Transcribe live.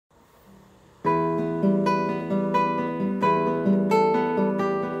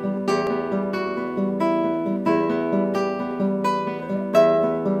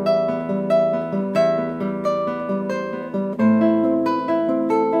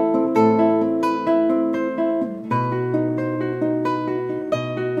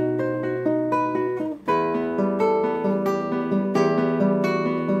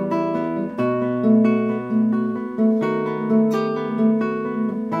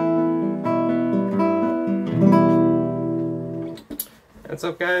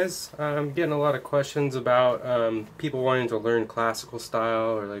What's up, guys? I'm getting a lot of questions about people wanting to learn classical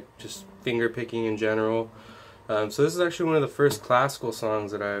style or like just finger picking in general. So this is actually one of the first classical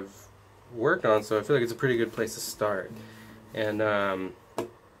songs that I've worked on, so I feel like it's a pretty good place to start. And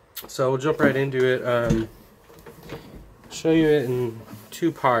so we'll jump right into it. Show you it in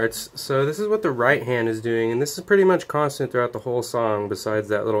two parts. So this is what the right hand is doing, and this is pretty much constant throughout the whole song besides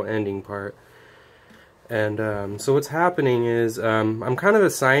that little ending part. And so what's happening is I'm kind of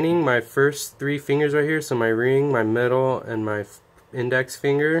assigning my first three fingers right here, so my ring, my middle, and my index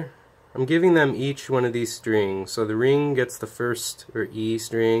finger. I'm giving them each one of these strings. So the ring gets the first, or E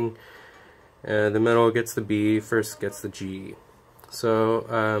string, the middle gets the B, first gets the G.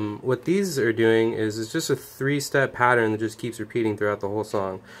 So what these are doing is it's just a three-step pattern that just keeps repeating throughout the whole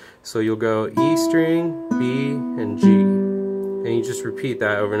song. So you'll go E string, B, and G. And you just repeat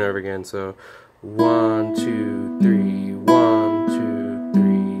that over and over again. So 1, 2, 3, 1, 2,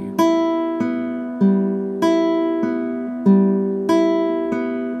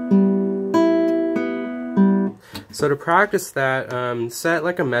 3. So to practice that, set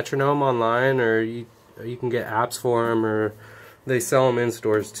like a metronome online, or you can get apps for them, or they sell them in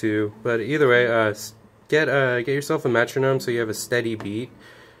stores too. But either way, get yourself a metronome so you have a steady beat.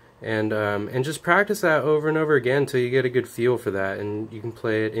 And just practice that over and over again until you get a good feel for that, and you can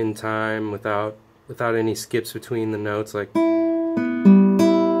play it in time without any skips between the notes. Like, you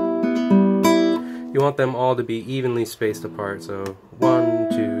want them all to be evenly spaced apart. So 1,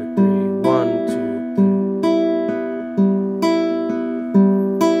 2, 3, 1, 2,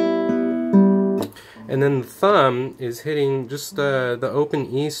 3. And then the thumb is hitting just the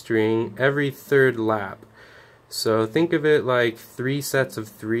open E string every third lap. So think of it like 3 sets of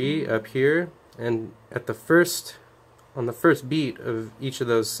 3 up here, and on the first beat of each of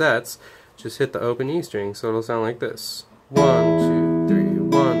those sets, just hit the open E string. So it'll sound like this: 1, 2, 3,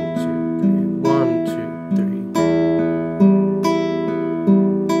 1, 2, 3. 1, 2, 3.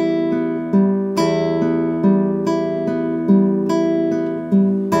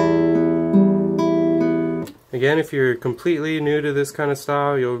 Again, if you're completely new to this kind of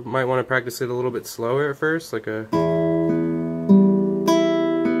style, you might want to practice it a little bit slower at first, like a...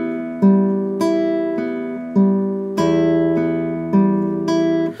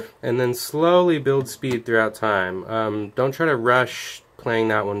 and then slowly build speed throughout time. Don't try to rush playing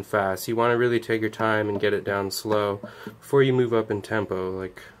that one fast. You want to really take your time and get it down slow before you move up in tempo,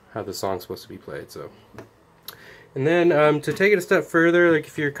 like how the song's supposed to be played. So, and then to take it a step further, like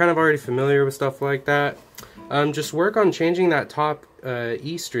if you're kind of already familiar with stuff like that, just work on changing that top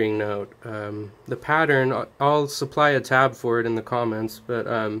E string note. The pattern, I'll supply a tab for it in the comments,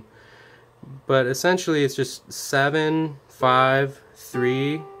 but essentially it's just 7, 5,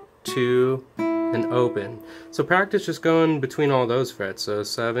 3, 2, and open. So practice just going between all those frets. So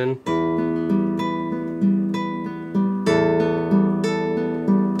 7,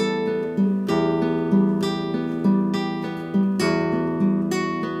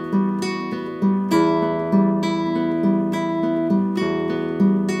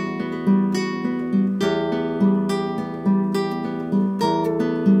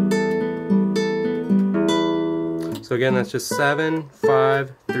 so again, that's just 7,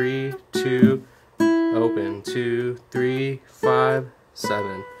 5, 3, 2, open, 2, 3, 5,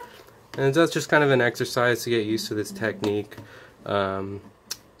 7. And that's just kind of an exercise to get used to this technique. So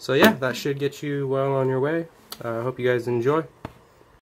yeah, that should get you well on your way. I hope you guys enjoy.